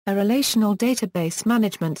A relational database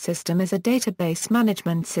management system is a database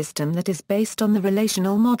management system that is based on the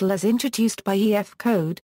relational model as introduced by E.F.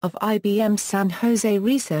 Code, of IBM's San Jose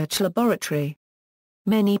Research Laboratory.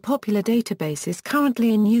 Many popular databases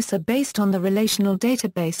currently in use are based on the relational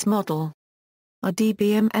database model.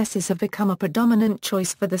 RDBMSs have become a predominant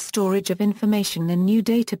choice for the storage of information in new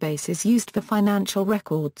databases used for financial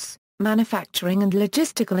records, manufacturing and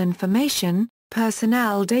logistical information,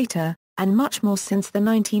 personnel data, and much more since the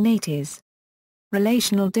 1980s.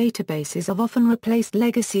 Relational databases have often replaced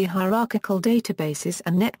legacy hierarchical databases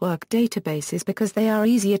and network databases because they are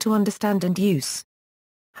easier to understand and use.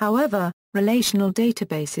 However, relational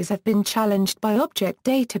databases have been challenged by object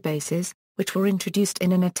databases, which were introduced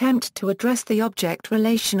in an attempt to address the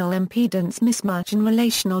object-relational impedance mismatch in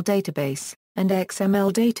relational database, and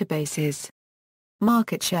XML databases.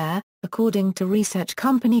 Market share. According to research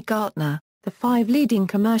company Gartner, the 5 leading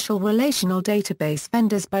commercial relational database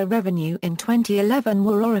vendors by revenue in 2011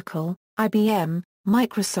 were Oracle, IBM,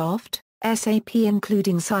 Microsoft, SAP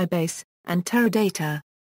including Sybase, and Teradata.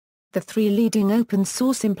 The 3 leading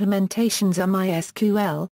open-source implementations are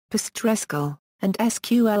MySQL, PostgreSQL, and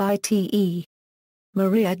SQLite.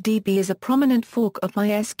 MariaDB is a prominent fork of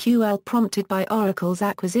MySQL prompted by Oracle's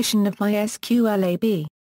acquisition of MySQL AB.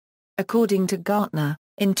 According to Gartner,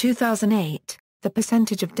 in 2008, the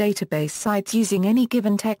percentage of database sites using any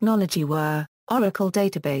given technology were: Oracle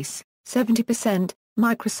Database, 70%,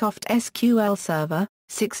 Microsoft SQL Server,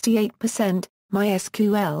 68%,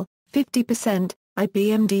 MySQL, 50%,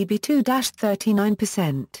 IBM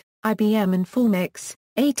DB2-39%, IBM Informix,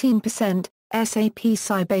 18%, SAP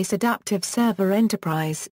Sybase Adaptive Server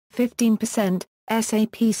Enterprise, 15%,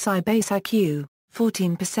 SAP Sybase IQ,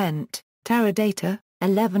 14%, Teradata,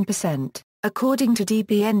 11%. According to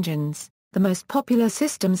DB Engines, the most popular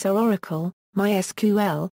systems are Oracle,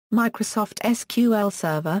 MySQL, Microsoft SQL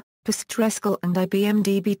Server, PostgreSQL and IBM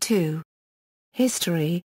DB2.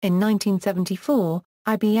 History. In 1974,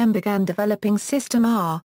 IBM began developing System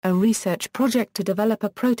R, a research project to develop a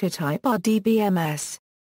prototype RDBMS.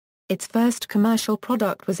 Its first commercial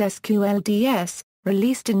product was SQLDS,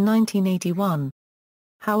 released in 1981.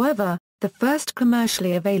 However, the first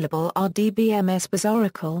commercially available RDBMS was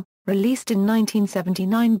Oracle, released in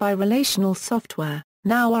 1979 by Relational Software,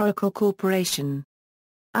 now Oracle Corporation.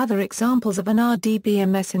 Other examples of an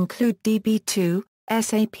RDBMS include DB2,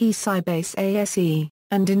 SAP Sybase ASE,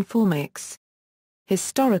 and Informix.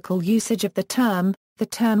 Historical usage of the term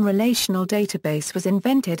relational database was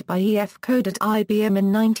invented by E.F. Code at IBM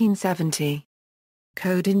in 1970.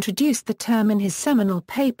 Code introduced the term in his seminal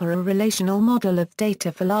paper A Relational Model of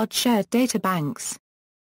Data for Large Shared Data Banks.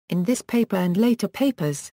 In this paper and later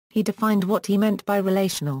papers, he defined what he meant by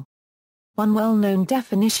relational. One well-known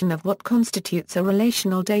definition of what constitutes a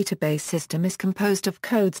relational database system is composed of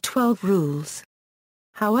Code's 12 rules.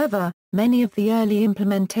 However, many of the early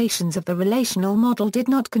implementations of the relational model did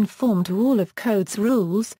not conform to all of Code's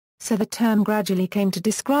rules, so the term gradually came to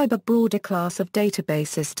describe a broader class of database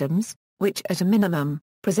systems, which at a minimum,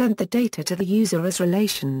 present the data to the user as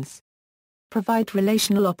relations. Provide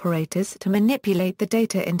relational operators to manipulate the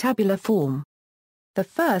data in tabular form. The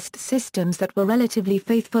first systems that were relatively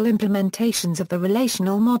faithful implementations of the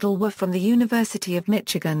relational model were from the University of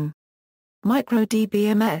Michigan.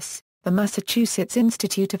 MicroDBMS, the Massachusetts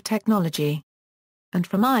Institute of Technology. And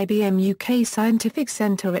from IBM UK Scientific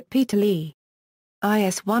Centre at Peterlee.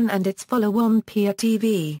 IS-1 and its follow-on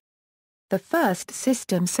PRTV. The first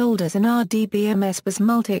system sold as an RDBMS was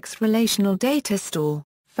Multics Relational Data Store,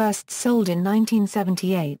 first sold in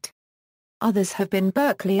 1978. Others have been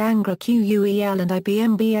Berkeley Angra QUEL and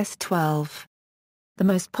IBM BS12. The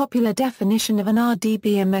most popular definition of an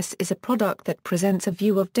RDBMS is a product that presents a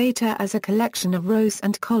view of data as a collection of rows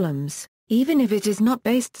and columns, even if it is not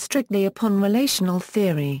based strictly upon relational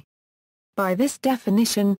theory. By this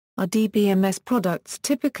definition, RDBMS products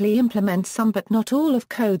typically implement some but not all of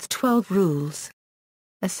Code's 12 rules.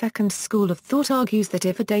 A second school of thought argues that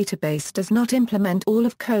if a database does not implement all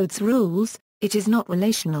of Code's rules, it is not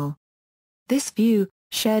relational. This view,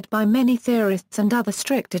 shared by many theorists and other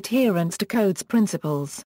strict adherents to Code's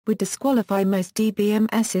principles, would disqualify most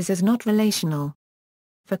DBMSs as not relational.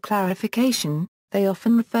 For clarification, they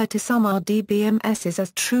often refer to some RDBMSs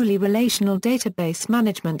as truly relational database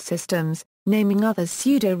management systems, naming others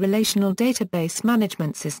pseudo-relational database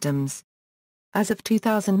management systems. As of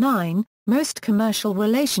 2009, most commercial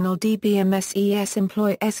relational DBMSs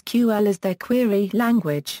employ SQL as their query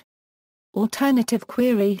language. Alternative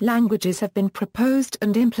query languages have been proposed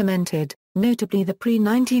and implemented, notably the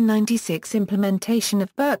pre-1996 implementation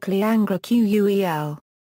of Berkeley Angra QUEL.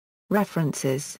 References